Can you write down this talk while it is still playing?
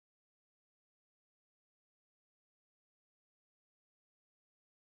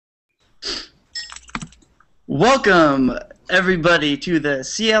Welcome, everybody, to the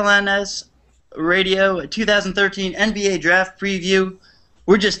CLNS Radio 2013 NBA Draft Preview.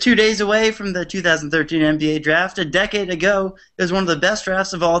 We're just 2 days away from the 2013 NBA Draft. A decade ago, it was one of the best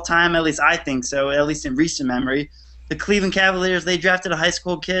drafts of all time, at least I think so, at least in recent memory. The Cleveland Cavaliers, they drafted a high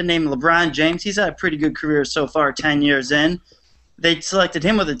school kid named LeBron James. He's had a pretty good career so far, 10 years in. They selected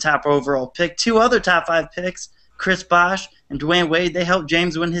him with the top overall pick. Two other top 5 picks, Chris Bosh and Dwayne Wade, they helped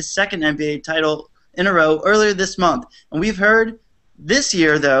James win his second NBA title in a row earlier this month. And we've heard this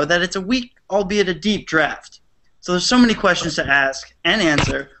year, though, that it's a weak, albeit a deep draft. So there's so many questions to ask and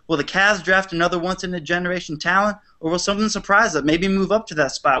answer. Will the Cavs draft another once-in-a-generation talent, or will something surprise them, maybe move up to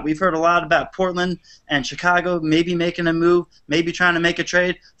that spot? We've heard a lot about Portland and Chicago maybe making a move, maybe trying to make a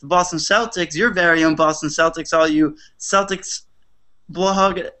trade. The Boston Celtics, your very own Boston Celtics, all you Celtics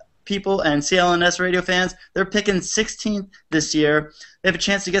blog people and CLNS radio fans, they're picking 16th this year. They have a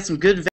chance to get some good